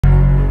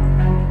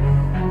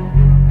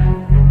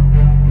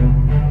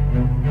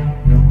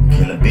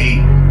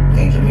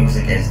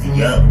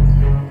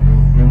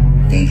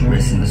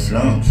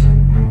Slums.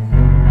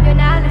 You're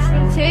now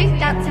listening to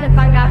Dancing at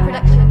Vanguard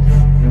Productions.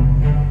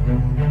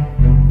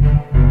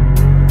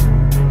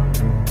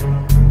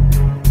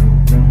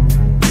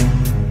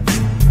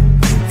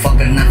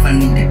 Fuck a knife, I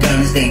need the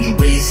guns,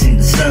 dangerous in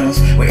the slums,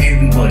 where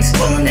everybody's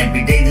fun,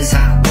 every day there's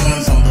hot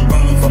ones on the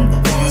run from the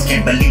ones.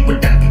 Can't believe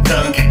what I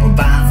become, can't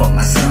provide for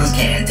my sons,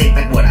 can't take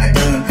back what I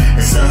done.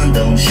 The sun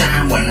don't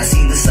shine when I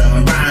see the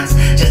sun rise.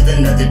 Just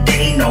another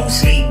day, no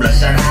sleep,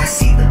 bloodshot eyes.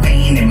 See the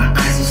pain in my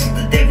eyes, so see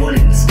the devil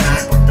in the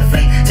skies. Spark the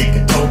flame, take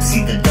a toke,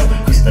 see the dope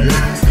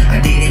crystallize. I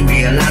didn't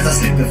realize I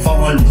slip and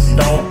fall, lose it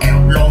all.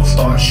 Outlaw,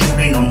 start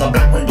shooting on the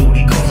block when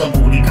duty calls. A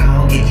booty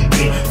call, get you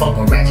killed. Fuck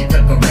a ratchet,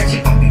 tuck a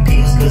ratchet, popping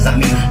pills, cause I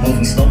mean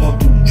moving slow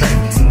through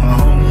traffic. See my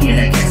homie in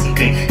a casket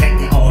click,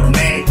 acting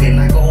automatic. Then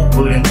I go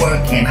put in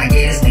work and I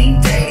get his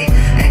name tagged.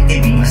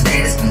 Active be my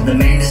status, cause the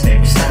man is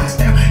never stops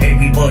down.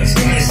 Everybody's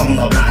status on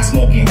the block,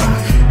 smoking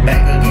rocks.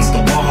 Back against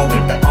the wall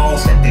with the all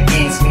set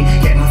against me.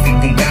 Kept my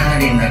faith in God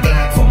in a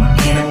Glock for my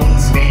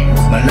enemies. Spent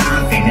was my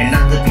life in and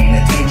out the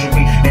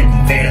penitentiary.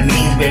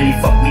 Methamphetamines really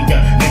fucked me up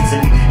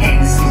mentally.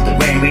 Hennessy's the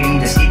remedy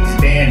to skip these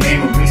bad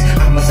memories.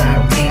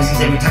 Homicidal tendencies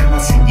every time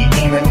I see the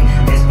enemy.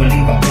 Best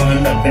believe I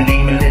run up and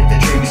aim and let the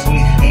trigger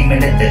squeeze. Aim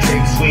and let that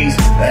trigger squeeze.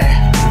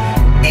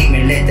 Aim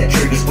and let that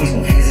trigger squeeze.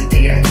 Won't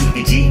hesitate, I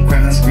keep it G.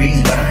 Crime sprees,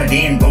 but I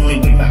didn't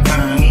rolling with my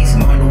crimies.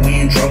 Model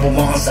in trouble,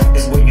 on site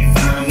is where you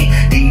find me.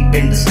 Deep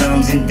in the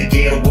slums, in the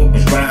ghetto, what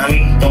was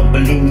grimy. Don't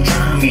believe me,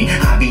 try me.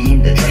 I be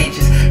in the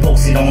trenches,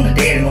 posted on the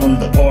dead, on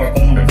the park,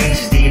 on the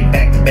benches. Did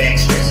back-to-back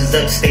stretches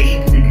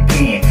upstate in the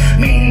pen.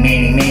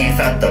 Many men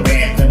felt the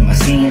wrath of my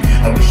sin.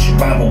 I wish your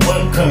rival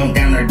would come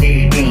down or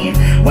dead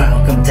end.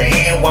 Welcome to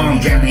hell while I'm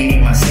drowning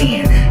in my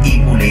sin.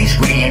 Evil is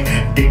grin,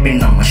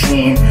 dipping on my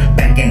shin.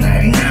 Back in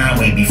 99,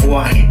 way before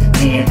I hit the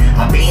 10.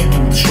 I've been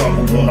through the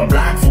struggle, on a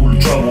block full of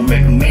trouble.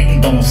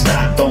 Recommended, don't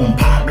stop, don't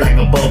pop like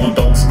a bubble.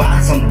 Don't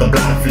spots on the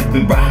block,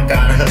 flipping rock.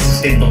 Gotta hustle,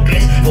 stand no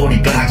place. 40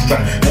 Glocks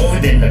drop, more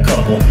than a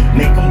couple.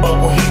 Make them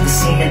bubble, hit the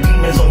semen,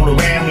 demons all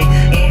around me.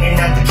 In and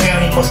out the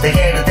county, must have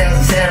had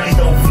 1,000 salaries.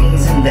 No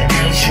fiends in the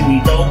alley,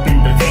 shooting dope in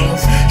the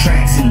veins.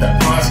 Tracks in the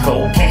arms,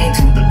 cocaine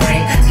to the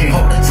brain. It's get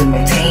harder to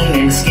maintain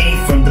and escape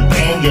from the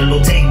pain.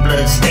 Yellow tape,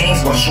 blood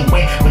stains, wash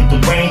away with the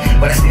rain.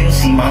 But I still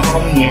see my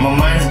homie and my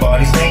mind's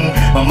body stain.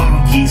 My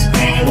mom keeps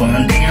paying,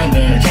 one day I'm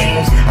gonna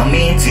change. I'm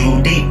in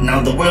too deep,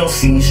 now the world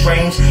seems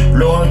strange.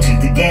 Loyal to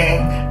the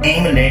gang,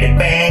 aim and let it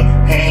bang.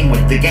 Hang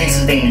with the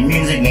gangsters,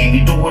 DangerMusic, man, we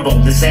do it all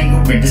this anger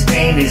and this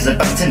pain is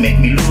about to make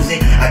me lose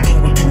it. I do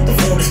it to the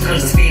fullest,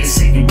 cause I feel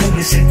sick and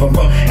ruthless. If I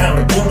run out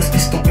of bullets,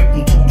 pistol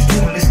whipping to the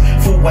toolers.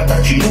 Fool, I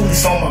thought you knew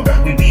this, on my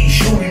block we be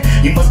shooting.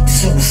 You must be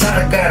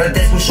suicidal, got a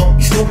death wish, don't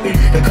be stupid.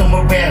 To come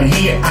around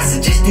here, I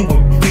suggest you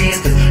work with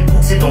this, cause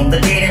puts it on the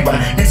dead and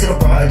right next to the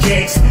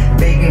projects.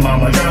 Baby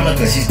mama drama,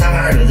 cause she's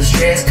tired of the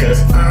stress.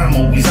 Cause I'm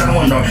always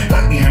on her,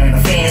 locked behind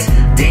the fence.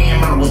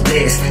 Damn, I was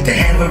blessed to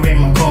have her in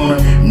my corner.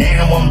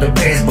 Now I'm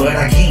depressed, but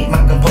I keep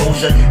my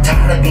composure.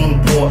 Tired of being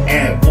poor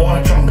and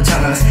born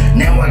traumatized.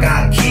 Now I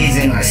got kids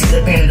and I see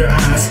the pain in their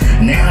eyes.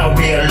 Now I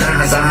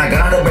realize I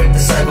gotta break the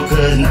cycle,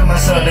 cause now my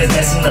son is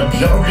messing up.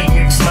 He already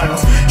gives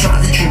smiles.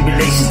 Trials and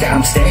tribulations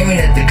got him staring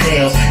at the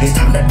clouds. It's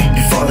time to be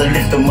the father,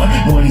 lift him up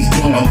when he's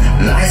down.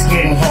 Life's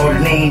getting harder,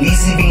 it ain't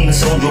easy being a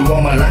soldier. All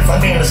my life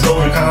I've been a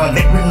soldier,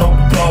 convict with no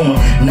diploma.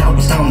 Now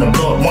it's time to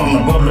blow up, wanna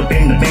roll up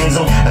in the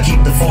benzo. I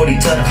keep the 40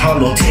 tuck,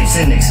 hollow tips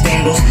and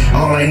extendos.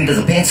 All I need is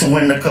a pencil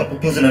and a couple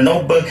pills in a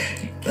notebook.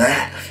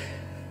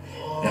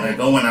 Then I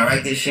go and I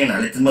write this shit and I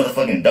let this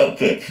motherfucking dope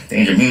cook.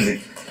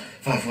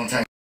 DangerMusic805 one time.